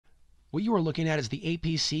What you are looking at is the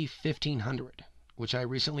APC 1500, which I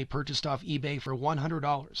recently purchased off eBay for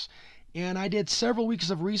 $100. And I did several weeks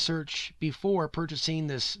of research before purchasing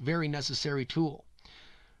this very necessary tool.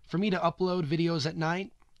 For me to upload videos at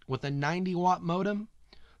night with a 90-watt modem,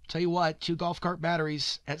 tell you what, 2 golf cart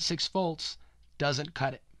batteries at 6 volts doesn't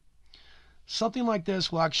cut it. Something like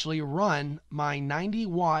this will actually run my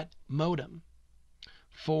 90-watt modem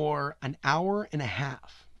for an hour and a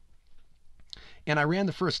half. And I ran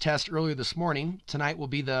the first test earlier this morning. Tonight will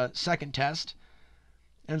be the second test.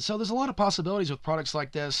 And so there's a lot of possibilities with products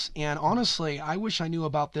like this. And honestly, I wish I knew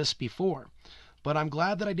about this before. But I'm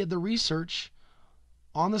glad that I did the research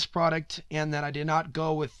on this product and that I did not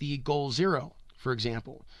go with the Goal Zero, for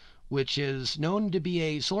example, which is known to be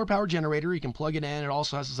a solar power generator. You can plug it in. It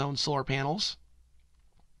also has its own solar panels,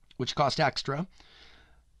 which cost extra.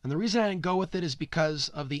 And the reason I didn't go with it is because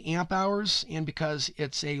of the amp hours and because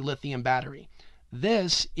it's a lithium battery.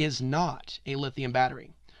 This is not a lithium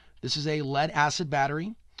battery. This is a lead acid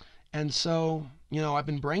battery. And so, I've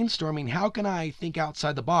been brainstorming, how can I think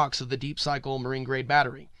outside the box of the deep cycle marine grade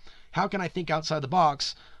battery? How can I think outside the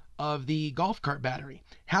box of the golf cart battery?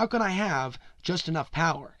 How can I have just enough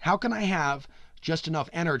power? How can I have just enough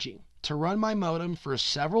energy to run my modem for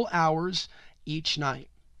several hours each night?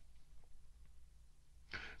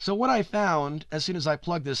 So what I found as soon as I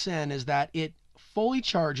plug this in is that it fully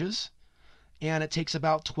charges and it takes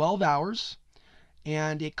about 12 hours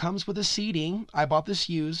and it comes with a CD. I bought this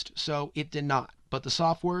used, so it did not, but the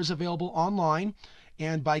software is available online,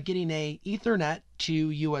 and by getting a Ethernet to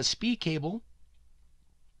USB cable,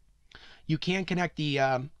 you can connect the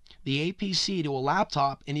APC to a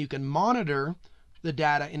laptop and you can monitor the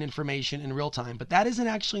data and information in real time, but that isn't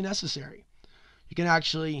actually necessary. You can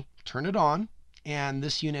actually turn it on, and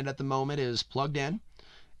this unit at the moment is plugged in.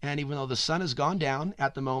 And even though the sun has gone down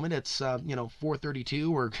at the moment, it's 4:32.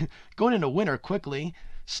 We're going into winter quickly.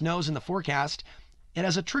 Snow's in the forecast. It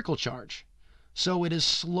has a trickle charge. So it is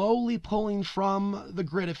slowly pulling from the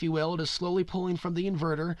grid, if you will. It is slowly pulling from the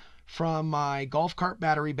inverter from my golf cart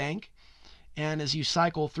battery bank. And as you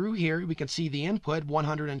cycle through here, we can see the input,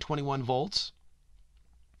 121 volts.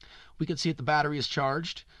 We can see that the battery is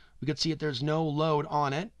charged. We can see that there's no load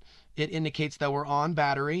on it. It indicates that we're on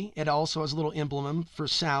battery. It also has a little emblem for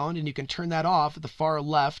sound, and you can turn that off at the far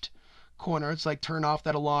left corner. It's like turn off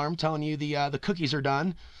that alarm telling you the cookies are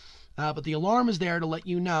done. But the alarm is there to let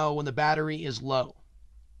you know when the battery is low.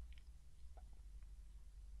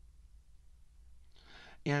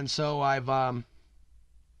 And so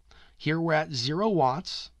here we're at 0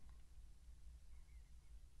 watts.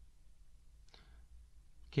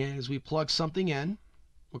 Okay, as we plug something in,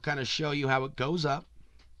 we'll kind of show you how it goes up.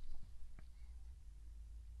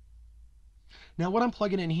 Now what I'm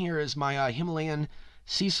plugging in here is my Himalayan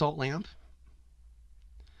sea salt lamp.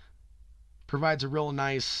 Provides a real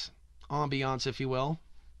nice ambiance, if you will,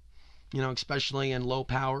 especially in low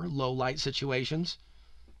power, low light situations.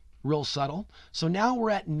 Real subtle. So now we're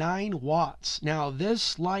at 9 watts. Now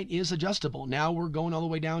this light is adjustable. Now we're going all the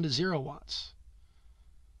way down to 0 watts.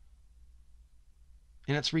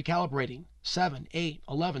 And it's recalibrating. 7, 8,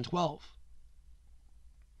 11, 12.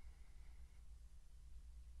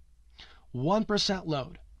 1%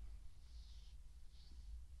 load.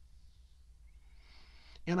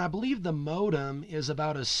 And I believe the modem is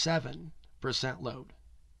about a 7% load.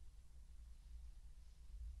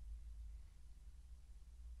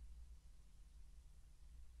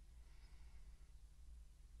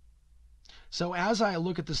 So as I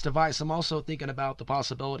look at this device, I'm also thinking about the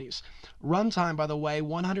possibilities. Runtime, by the way,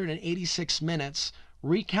 186 minutes,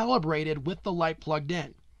 recalibrated with the light plugged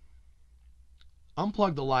in.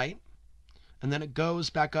 Unplug the light, and then it goes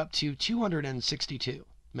back up to 262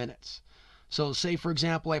 minutes. So say, for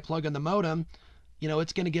example, I plug in the modem,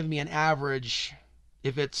 it's going to give me an average,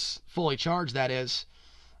 if it's fully charged, that is,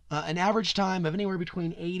 an average time of anywhere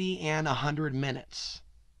between 80 and 100 minutes.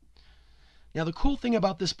 Now, the cool thing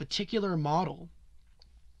about this particular model,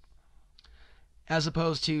 as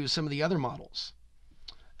opposed to some of the other models,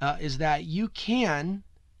 is that you can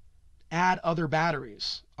add other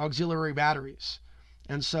batteries, auxiliary batteries.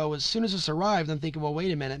 And so as soon as this arrived, I'm thinking, well,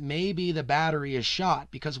 wait a minute, maybe the battery is shot,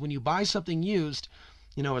 because when you buy something used,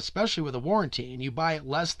 especially with a warranty, and you buy it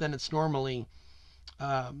less than it's normally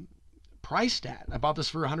priced at. I bought this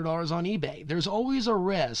for $100 on eBay. There's always a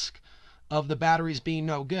risk of the batteries being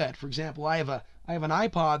no good. For example, I have an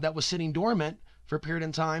iPod that was sitting dormant for a period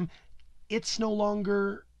of time. It's no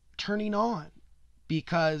longer turning on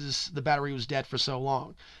because the battery was dead for so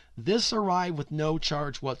long. This arrived with no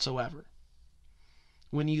charge whatsoever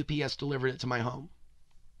when UPS delivered it to my home.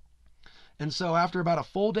 And so after about a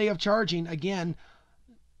full day of charging, again,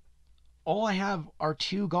 all I have are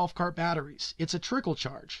 2 golf cart batteries. It's a trickle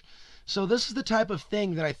charge. So this is the type of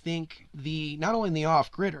thing that I think the not only the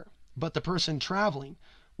off-gridder, but the person traveling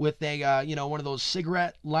with a one of those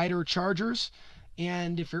cigarette lighter chargers.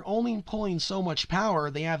 And if you're only pulling so much power,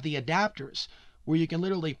 they have the adapters where you can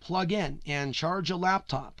literally plug in and charge a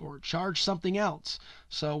laptop or charge something else.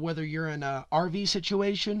 So whether you're in a RV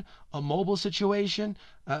situation, a mobile situation,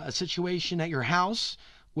 a situation at your house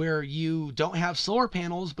where you don't have solar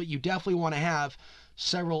panels, but you definitely want to have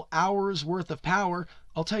several hours worth of power,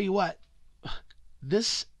 I'll tell you what,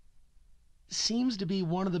 this seems to be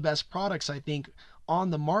one of the best products I think on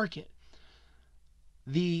the market.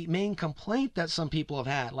 The main complaint that some people have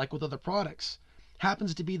had, like with other products,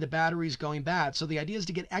 happens to be the batteries going bad. So the idea is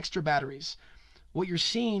to get extra batteries. What you're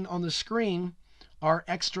seeing on the screen are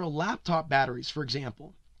extra laptop batteries, for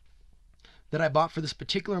example, that I bought for this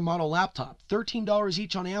particular model laptop, $13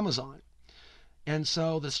 each on Amazon. And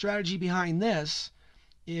so the strategy behind this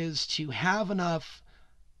is to have enough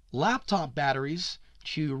laptop batteries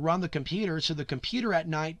to run the computer so the computer at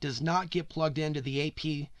night does not get plugged into the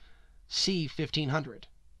APC 1500.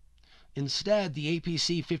 Instead, the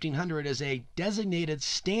APC 1500 is a designated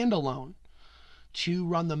standalone to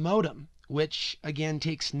run the modem, which again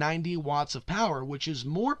takes 90 watts of power, which is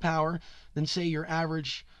more power than, say, your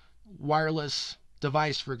average wireless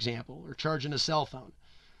device, for example, or charging a cell phone.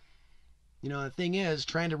 The thing is,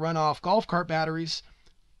 trying to run off golf cart batteries,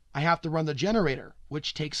 I have to run the generator,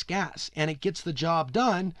 which takes gas, and it gets the job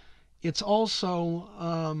done. It's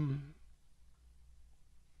also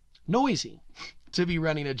noisy to be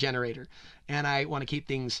running a generator, and I want to keep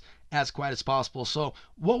things as quiet as possible. So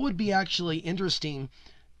what would be actually interesting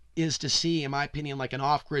is to see, in my opinion, like an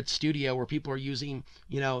off-grid studio where people are using,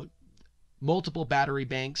 multiple battery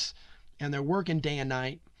banks and they're working day and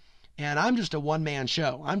night. And I'm just a one-man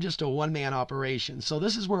show. I'm just a one-man operation. So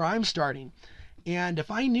this is where I'm starting. And if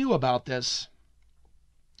I knew about this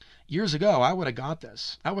years ago, I would have got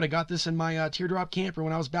this. I would have got this in my teardrop camper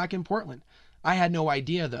when I was back in Portland. I had no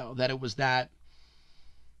idea, though, that it was that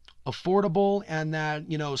affordable and that,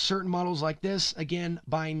 certain models like this, again,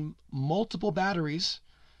 buying multiple batteries.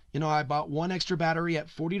 I bought one extra battery at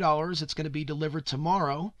 $40. It's going to be delivered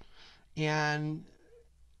tomorrow. And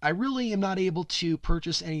I really am not able to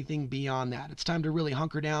purchase anything beyond that. It's time to really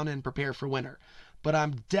hunker down and prepare for winter. But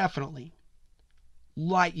I'm definitely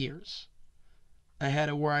light years ahead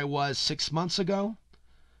of where I was 6 months ago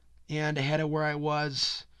and ahead of where I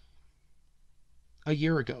was a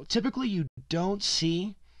year ago. Typically, you don't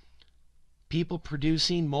see people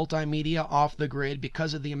producing multimedia off the grid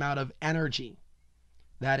because of the amount of energy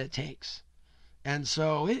that it takes. And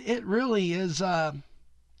so it really is,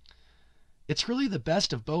 it's really the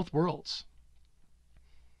best of both worlds.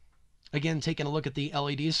 Again, taking a look at the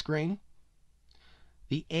LED screen,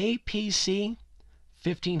 the APC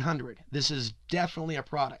 1500. This is definitely a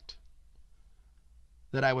product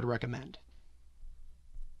that I would recommend.